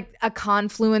hoping like a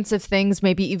confluence of things,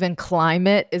 maybe even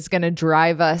climate, is going to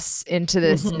drive us into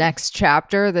this next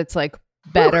chapter that's like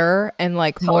better and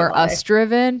like more us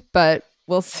driven, but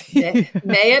we'll see.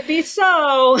 May it be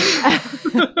so.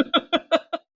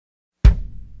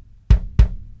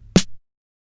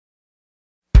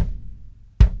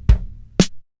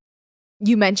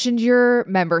 You mentioned your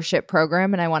membership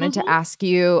program, and I wanted to ask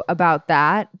you about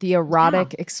that, the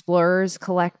Erotic Explorers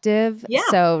Collective. Yeah.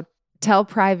 So tell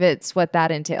privates what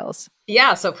that entails.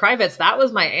 Yeah. So privates, that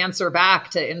was my answer back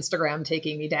to Instagram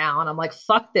taking me down. I'm like,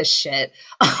 fuck this shit.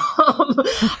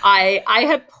 I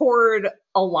had poured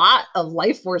a lot of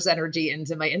life force energy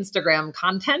into my Instagram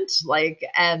content, like,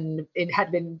 and it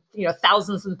had been,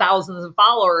 thousands and thousands of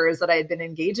followers that I had been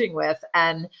engaging with.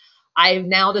 And I've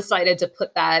now decided to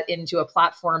put that into a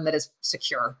platform that is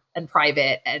secure and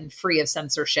private and free of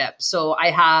censorship. So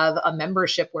I have a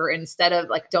membership where, instead of,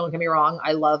 like, don't get me wrong,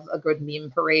 I love a good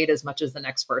meme parade as much as the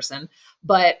next person.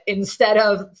 But instead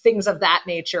of things of that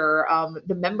nature,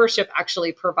 the membership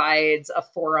actually provides a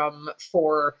forum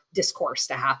for discourse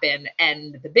to happen.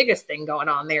 And the biggest thing going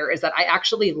on there is that I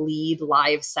actually lead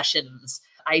live sessions.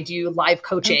 I do live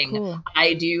coaching. Oh, cool.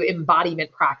 I do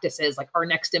embodiment practices. Like, our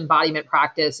next embodiment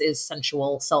practice is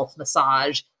sensual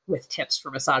self-massage with tips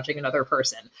for massaging another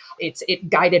person. It's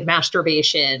guided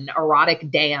masturbation,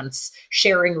 erotic dance,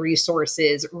 sharing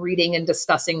resources, reading and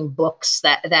discussing books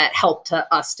that help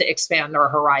us to expand our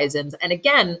horizons. And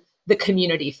again, the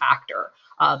community factor.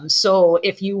 So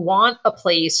if you want a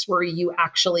place where you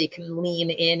actually can lean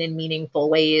in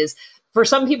meaningful ways, for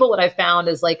some people, what I've found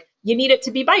is, like, you need it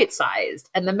to be bite-sized,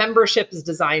 and the membership is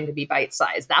designed to be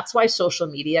bite-sized. That's why social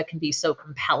media can be so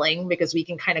compelling, because we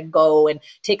can kind of go and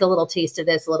take a little taste of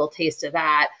this, a little taste of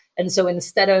that. And so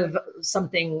instead of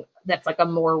something that's like a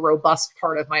more robust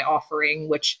part of my offering,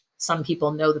 which some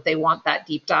people know that they want that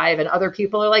deep dive, and other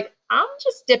people are like, I'm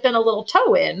just dipping a little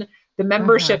toe in. The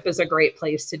membership is a great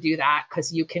place to do that,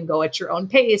 because you can go at your own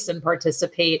pace and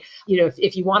participate.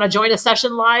 If you want to join a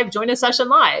session live, join a session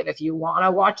live. If you want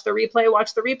to watch the replay,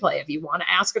 watch the replay. If you want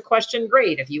to ask a question,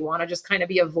 great. If you want to just kind of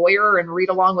be a voyeur and read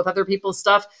along with other people's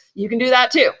stuff, you can do that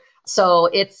too. So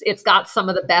it's got some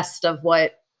of the best of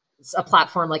what a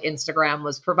platform like Instagram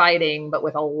was providing, but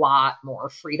with a lot more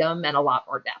freedom and a lot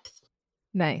more depth.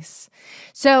 Nice.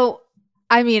 So,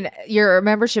 I mean, your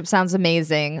membership sounds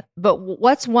amazing, but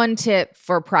what's one tip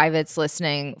for privates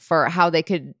listening for how they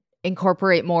could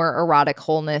incorporate more erotic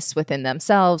wholeness within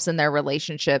themselves and their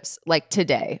relationships, like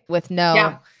today, with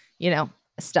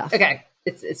stuff? Okay.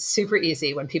 It's super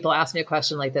easy. When people ask me a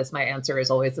question like this, my answer is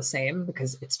always the same,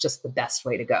 because it's just the best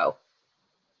way to go.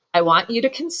 I want you to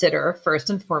consider, first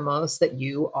and foremost, that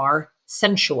you are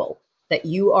sensual, that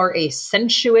you are a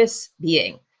sensuous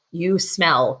being. You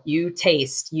smell, you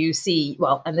taste, you see,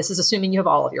 well, and this is assuming you have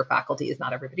all of your faculties,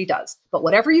 not everybody does, but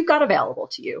whatever you've got available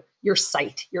to you, your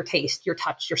sight, your taste, your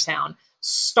touch, your sound,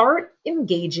 start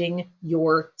engaging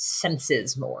your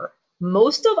senses more.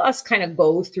 Most of us kind of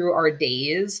go through our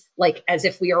days like as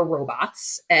if we are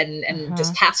robots and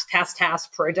just task,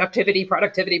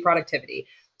 productivity.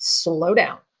 Slow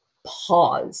down,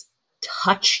 pause,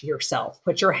 touch yourself,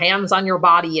 put your hands on your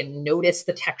body and notice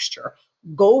the texture.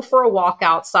 Go for a walk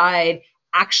outside,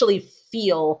 actually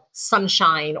feel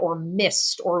sunshine or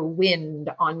mist or wind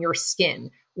on your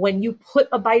skin. When you put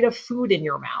a bite of food in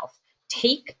your mouth,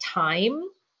 take time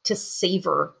to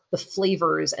savor the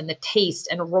flavors and the taste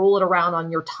and roll it around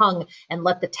on your tongue and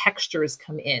let the textures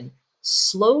come in.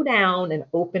 Slow down and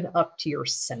open up to your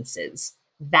senses.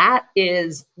 that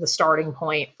is the starting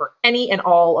point for any and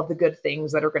all of the good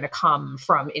things that are going to come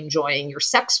from enjoying your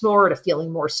sex more, to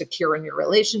feeling more secure in your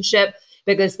relationship,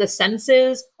 because the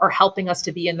senses are helping us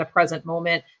to be in the present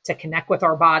moment, to connect with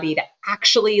our body, to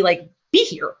actually like be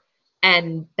here.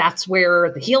 And that's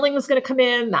where the healing is going to come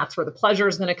in. That's where the pleasure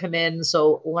is going to come in.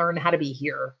 So learn how to be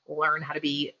here, learn how to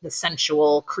be the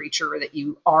sensual creature that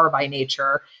you are by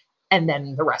nature, and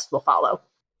then the rest will follow.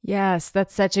 Yes,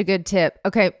 that's such a good tip.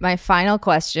 Okay, my final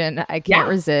question. I can't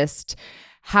resist.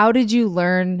 How did you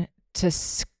learn to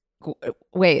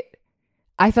wait?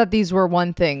 I thought these were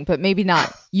one thing, but maybe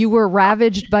not. You were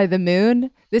ravaged by the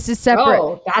moon? This is separate.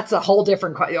 Oh, that's a whole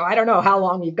different question. I don't know how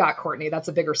long you've got, Courtney. That's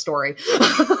a bigger story.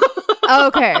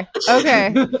 Okay.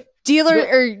 Dealer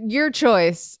or your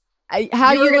choice.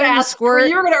 How you learn to squirt?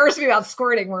 You were going to ask me about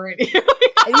squirting, weren't you?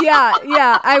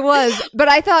 yeah, I was. But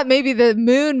I thought maybe the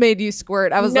moon made you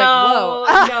squirt. I was like, whoa.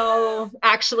 No,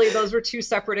 actually, those were two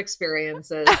separate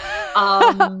experiences.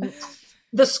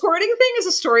 The squirting thing is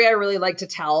a story I really like to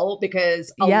tell,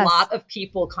 because a lot of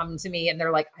people come to me and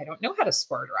they're like, I don't know how to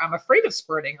squirt, or I'm afraid of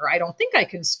squirting, or I don't think I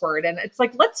can squirt. And it's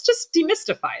like, let's just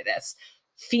demystify this.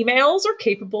 Females are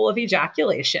capable of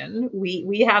ejaculation.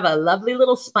 We have a lovely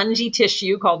little spongy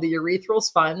tissue called the urethral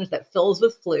sponge that fills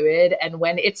with fluid. And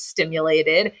when it's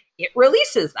stimulated, it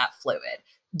releases that fluid.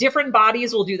 Different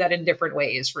bodies will do that in different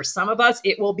ways. For some of us,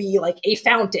 it will be like a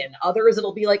fountain. Others,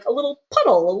 it'll be like a little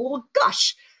puddle, a little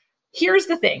gush. Here's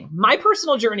the thing. My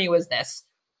personal journey was this.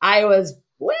 I was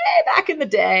way back in the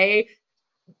day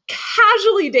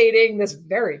casually dating this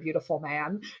very beautiful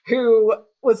man who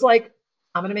was like,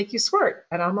 I'm going to make you squirt.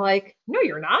 And I'm like, no,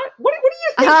 you're not. What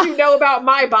do you think you know about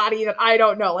my body that I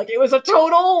don't know? Like, it was a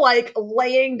total like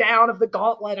laying down of the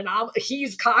gauntlet, and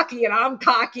he's cocky and I'm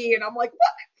cocky. And I'm like,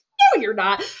 what? No, you're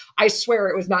not. I swear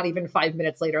it was not even 5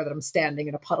 minutes later that I'm standing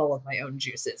in a puddle of my own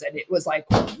juices. And it was like,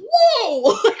 whoa,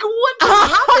 like what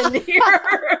happened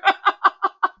here?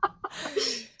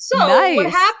 So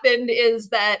what happened is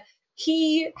that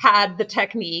he had the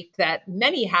technique that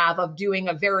many have of doing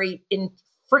a very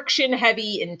friction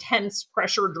heavy, intense,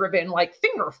 pressure driven, like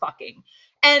finger fucking.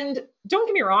 And don't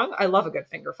get me wrong, I love a good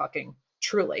finger fucking,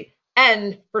 truly.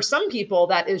 And for some people,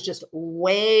 that is just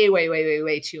way, way, way, way,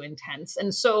 way too intense.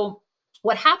 And so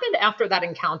what happened after that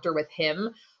encounter with him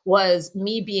was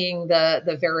me being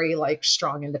the very like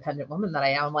strong, independent woman that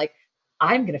I am, like,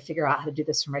 I'm going to figure out how to do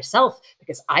this for myself,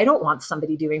 because I don't want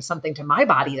somebody doing something to my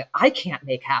body that I can't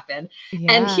make happen.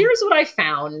 Yeah. And here's what I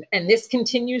found, and this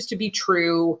continues to be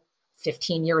true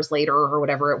 15 years later or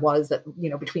whatever it was that,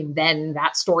 between then,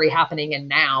 that story happening, and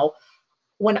now,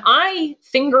 when I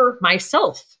finger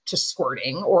myself to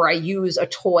squirting, or I use a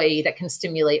toy that can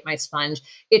stimulate my sponge,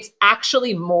 it's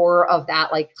actually more of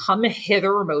that like come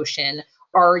hither motion.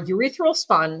 Our urethral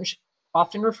sponge,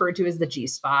 often referred to as the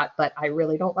G-spot, but I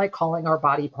really don't like calling our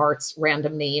body parts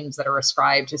random names that are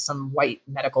ascribed to some white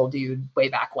medical dude way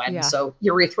back when. Yeah. So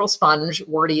urethral sponge,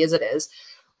 wordy as it is.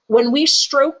 When we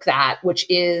stroke that, which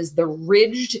is the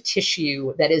ridged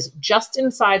tissue that is just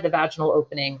inside the vaginal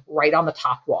opening, right on the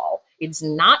top wall, it's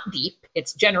not deep.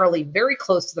 It's generally very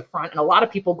close to the front, and a lot of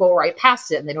people go right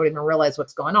past it and they don't even realize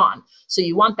what's going on. So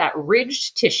you want that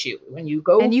ridged tissue. When you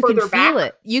go and you further can back, feel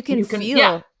it. You can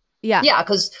feel. Yeah,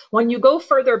 because when you go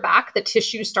further back, the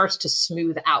tissue starts to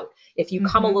smooth out. If you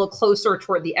come a little closer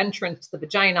toward the entrance to the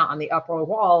vagina on the upper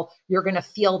wall, you're going to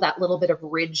feel that little bit of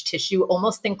ridge tissue.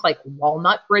 Almost think like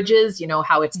walnut ridges,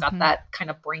 how it's got that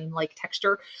kind of brain-like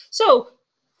texture. So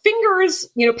fingers,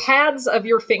 pads of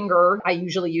your finger, I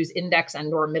usually use index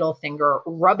and or middle finger,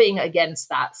 rubbing against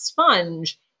that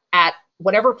sponge at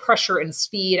whatever pressure and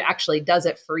speed actually does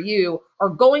it for you, are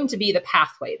going to be the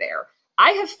pathway there.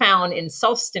 I have found in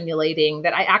self-stimulating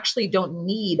that I actually don't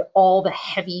need all the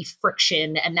heavy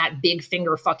friction and that big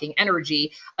finger fucking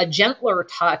energy. A gentler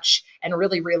touch and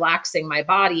really relaxing my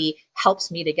body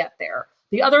helps me to get there.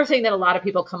 The other thing that a lot of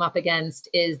people come up against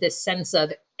is this sense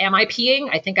of, am I peeing?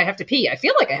 I think I have to pee. I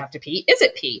feel like I have to pee. Is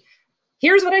it pee?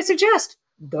 Here's what I suggest.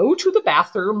 Go to the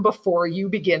bathroom before you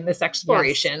begin this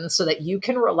exploration, so that you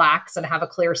can relax and have a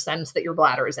clear sense that your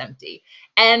bladder is empty.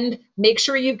 And make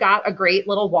sure you've got a great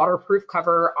little waterproof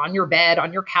cover on your bed,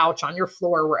 on your couch, on your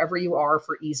floor, wherever you are,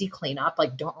 for easy cleanup.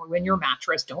 Like, don't ruin your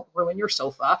mattress. Don't ruin your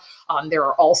sofa. There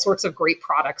are all sorts of great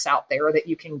products out there that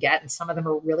you can get, and some of them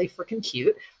are really freaking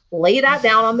cute. Lay that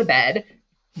down on the bed.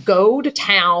 Go to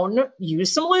town,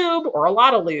 use some lube or a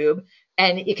lot of lube,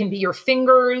 And it can be your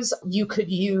fingers. You could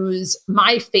use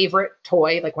my favorite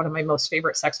toy, like one of my most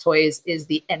favorite sex toys is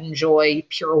the Enjoy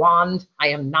Pure Wand. I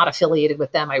am not affiliated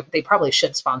with them. They probably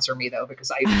should sponsor me though,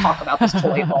 because I talk about this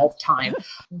toy all the time.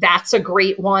 That's a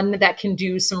great one that can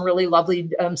do some really lovely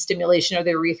stimulation of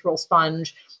the urethral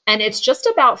sponge. And it's just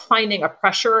about finding a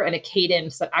pressure and a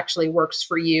cadence that actually works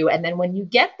for you. And then when you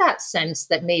get that sense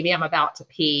that maybe I'm about to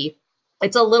pee,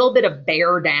 it's a little bit of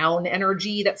bear down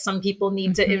energy that some people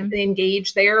need to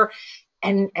engage there.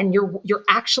 And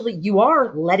you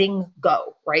are letting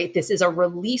go, right? This is a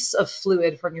release of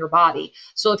fluid from your body.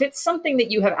 So if it's something that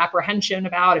you have apprehension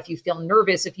about, if you feel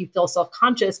nervous, if you feel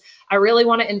self-conscious, I really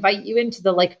want to invite you into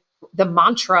the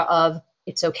mantra of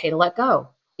it's okay to let go.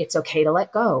 It's okay to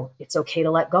let go. It's okay to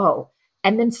let go.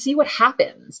 And then see what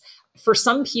happens. For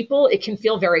some people, it can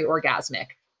feel very orgasmic.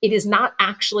 It is not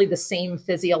actually the same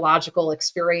physiological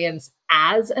experience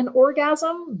as an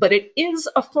orgasm, but it is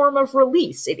a form of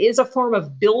release. It is a form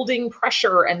of building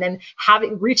pressure and then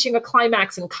reaching a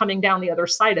climax and coming down the other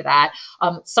side of that.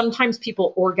 Sometimes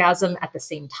people orgasm at the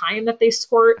same time that they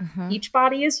squirt. Each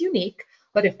body is unique.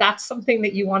 But if that's something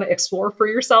that you want to explore for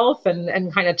yourself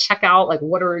and kind of check out, like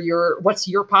what's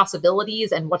your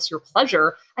possibilities and what's your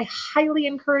pleasure, I highly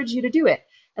encourage you to do it.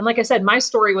 And like I said, my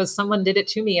story was someone did it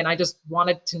to me and I just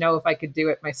wanted to know if I could do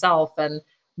it myself. And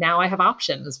now I have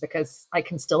options because I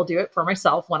can still do it for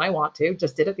myself when I want to.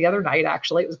 Just did it the other night,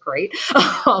 actually. It was great.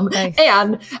 Nice.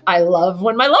 And I love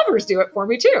when my lovers do it for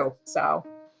me too. So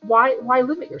why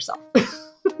limit yourself?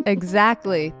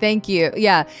 Exactly. Thank you.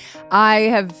 Yeah. I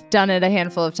have done it a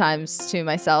handful of times to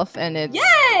myself and it's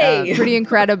pretty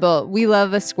incredible. We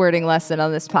love a squirting lesson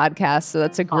on this podcast. So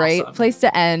that's a great place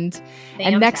to end. Fantastic.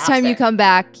 And next time you come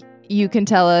back, you can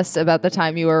tell us about the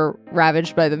time you were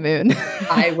ravaged by the moon.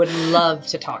 I would love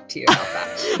to talk to you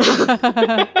about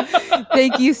that.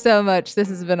 Thank you so much. This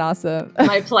has been awesome.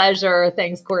 My pleasure.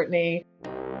 Thanks, Courtney.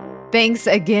 Thanks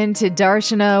again to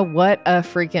Darshana. What a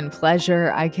freaking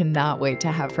pleasure. I cannot wait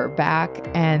to have her back.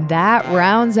 And that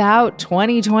rounds out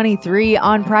 2023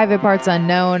 on Private Parts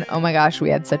Unknown. Oh my gosh, we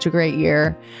had such a great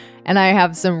year. And I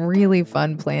have some really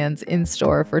fun plans in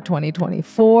store for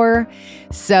 2024.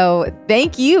 So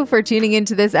thank you for tuning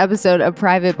into this episode of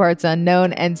Private Parts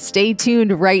Unknown, and stay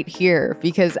tuned right here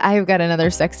because I have got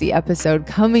another sexy episode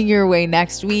coming your way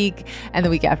next week and the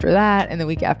week after that and the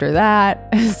week after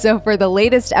that. So for the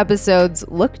latest episodes,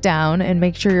 look down and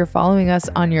make sure you're following us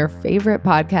on your favorite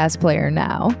podcast player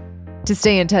now. To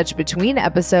stay in touch between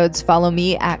episodes, follow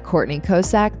me at Courtney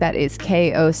Kosak, that is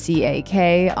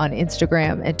Kocack, on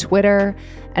Instagram and Twitter,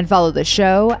 and follow the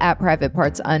show at Private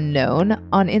Parts Unknown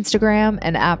on Instagram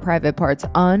and at Private Parts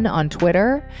Un on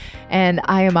Twitter. And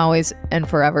I am always and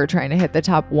forever trying to hit the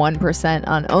top 1%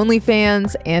 on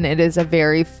OnlyFans, and it is a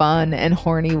very fun and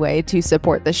horny way to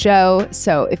support the show.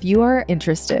 So if you are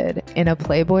interested in a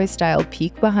Playboy-style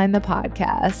peek behind the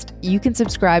podcast, you can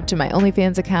subscribe to my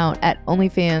OnlyFans account at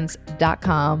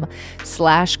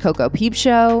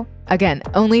onlyfans.com/CocoPeepShow. Again,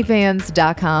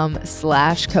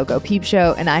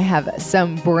 onlyfans.com/CocoPeepShow. And I have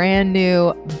some brand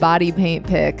new body paint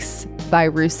pics by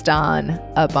Rustan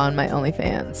up on my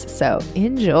OnlyFans. So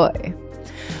enjoy.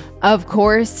 Of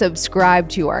course, subscribe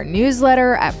to our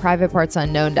newsletter at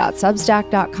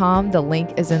privatepartsunknown.substack.com. The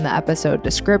link is in the episode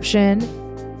description.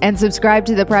 And subscribe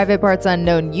to the Private Parts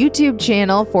Unknown YouTube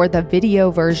channel for the video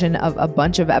version of a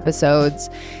bunch of episodes.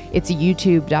 It's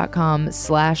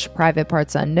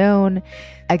youtube.com/privatepartsunknown.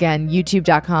 Again,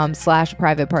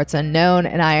 youtube.com/privatepartsunknown.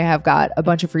 And I have got a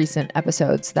bunch of recent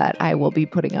episodes that I will be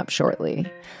putting up shortly.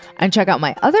 And check out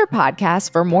my other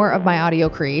podcasts for more of my audio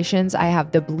creations. I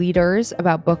have The Bleeders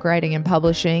about book writing and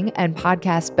publishing, and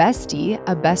Podcast Bestie,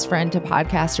 a best friend to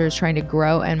podcasters trying to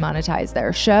grow and monetize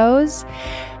their shows.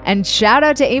 And shout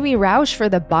out to Amy Rausch for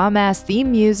the bomb-ass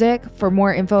theme music. For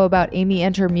more info about Amy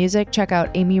and her music, check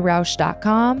out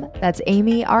amyrausch.com. That's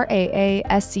Amy,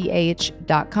 RAASCH.com.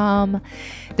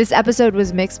 This episode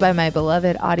was mixed by my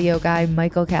beloved audio guy,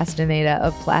 Michael Castaneda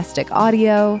of Plastic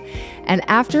Audio. And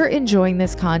after enjoying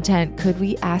this content, could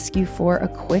we ask you for a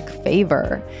quick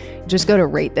favor? Just go to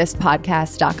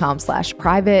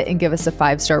ratethispodcast.com/private and give us a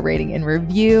 5-star rating and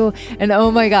review. And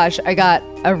oh my gosh, I got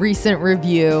a recent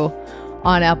review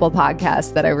on Apple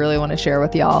Podcasts that I really want to share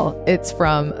with y'all. It's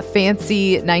from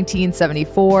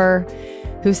Fancy1974,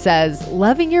 who says,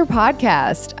 "Loving your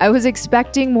podcast. I was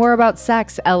expecting more about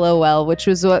sex, LOL, which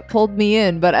was what pulled me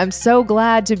in, but I'm so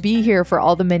glad to be here for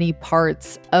all the many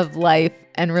parts of life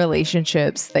and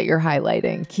relationships that you're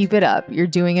highlighting. Keep it up. You're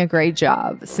doing a great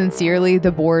job. Sincerely,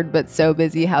 the bored but so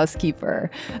busy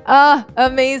housekeeper."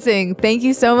 Amazing. Thank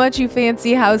you so much, you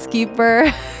fancy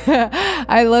housekeeper.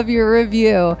 I love your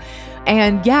review.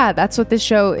 And yeah, that's what this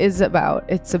show is about.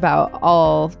 It's about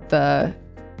all the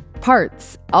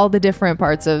parts, all the different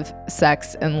parts of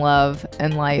sex and love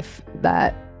and life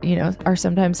that, you know, are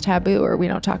sometimes taboo or we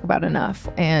don't talk about enough.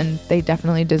 And they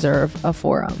definitely deserve a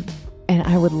forum. And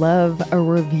I would love a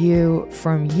review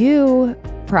from you,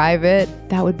 private.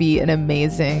 That would be an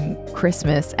amazing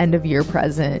Christmas end of year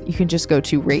present. You can just go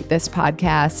to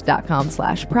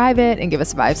ratethispodcast.com/private and give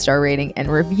us a 5-star rating and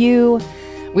review.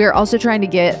 We are also trying to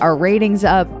get our ratings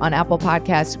up on Apple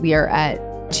Podcasts. We are at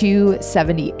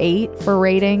 278 for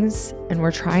ratings, and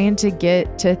we're trying to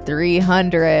get to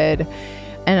 300.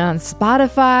 And on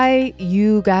Spotify,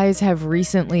 you guys have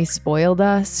recently spoiled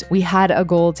us. We had a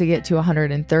goal to get to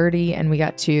 130 and we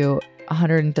got to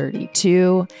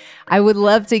 132. I would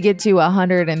love to get to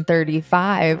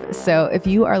 135. So if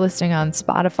you are listening on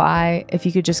Spotify, if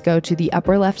you could just go to the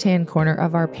upper left-hand corner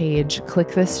of our page, click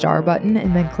the star button,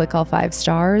 and then click all 5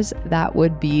 stars, that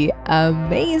would be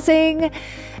amazing.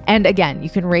 And again, you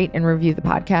can rate and review the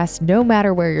podcast no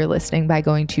matter where you're listening by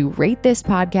going to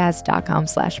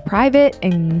ratethispodcast.com/private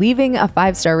and leaving a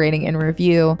 5-star rating and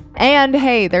review. And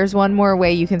hey, there's one more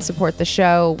way you can support the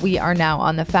show. We are now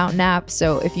on the Fountain app.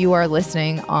 So if you are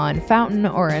listening on Fountain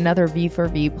or another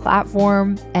V4V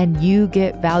platform and you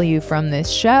get value from this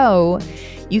show,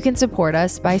 you can support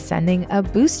us by sending a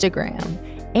boostagram.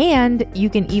 And you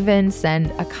can even send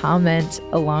a comment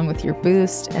along with your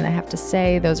boost. And I have to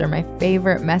say, those are my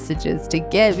favorite messages to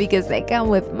get because they come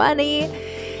with money.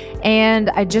 And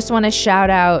I just want to shout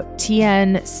out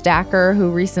TN Stacker,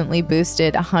 who recently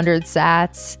boosted 100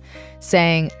 sats,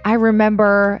 saying, I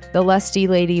remember the Lusty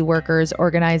Lady workers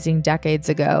organizing decades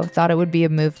ago. Thought it would be a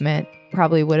movement.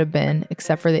 Probably would have been,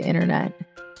 except for the internet.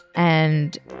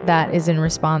 And that is in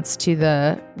response to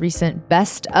the recent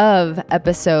Best Of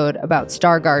episode about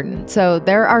Star Garden. So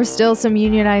there are still some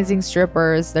unionizing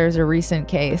strippers. There's a recent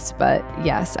case, but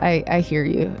yes, I hear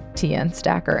you, TN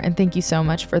Stacker. And thank you so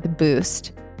much for the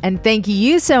boost. And thank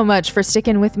you so much for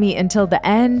sticking with me until the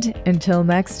end. Until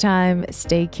next time,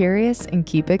 stay curious and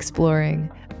keep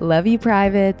exploring. Love you,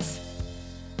 privates.